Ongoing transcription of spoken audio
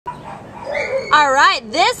All right,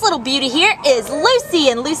 this little beauty here is Lucy,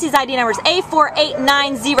 and Lucy's ID number is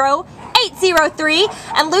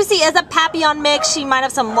A4890803, and Lucy is a Papillon mix. She might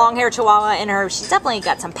have some long-haired Chihuahua in her. She's definitely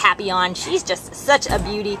got some Papillon. She's just such a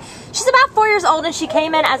beauty. She's about 4 years old, and she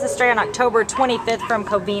came in as a stray on October 25th from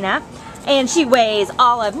Covina. And she weighs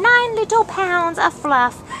all of 9 little pounds of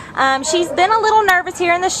fluff. She's been a little nervous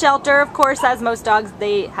here in the shelter. Of course, as most dogs,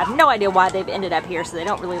 they have no idea why they've ended up here, so they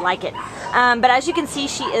don't really like it. But as you can see,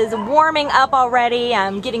 she is warming up already,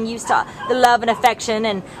 getting used to the love and affection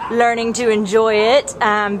and learning to enjoy it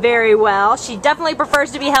very well. She definitely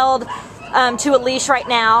prefers to be held to a leash right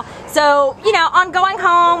now. So, you know, on going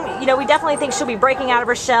home, you know, we definitely think she'll be breaking out of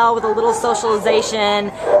her shell with a little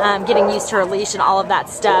socialization, getting used to her leash and all of that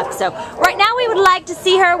stuff. So right now we would like to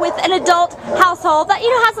see her with an adult household that, you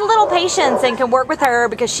know, has a little patience and can work with her,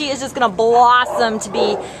 because she is just going to blossom to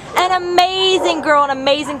be an amazing girl, an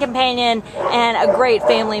amazing companion, and a great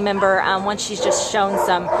family member once she's just shown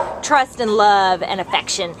some trust and love and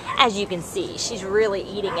affection. As you can see, she's really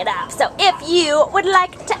eating it up. So if you would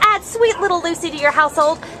like to add sweet little Lucy to your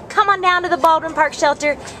household, come on down to the Baldwin Park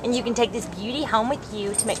shelter and you can take this beauty home with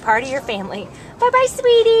you to make part of your family. Bye-bye,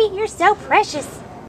 sweetie. You're so precious.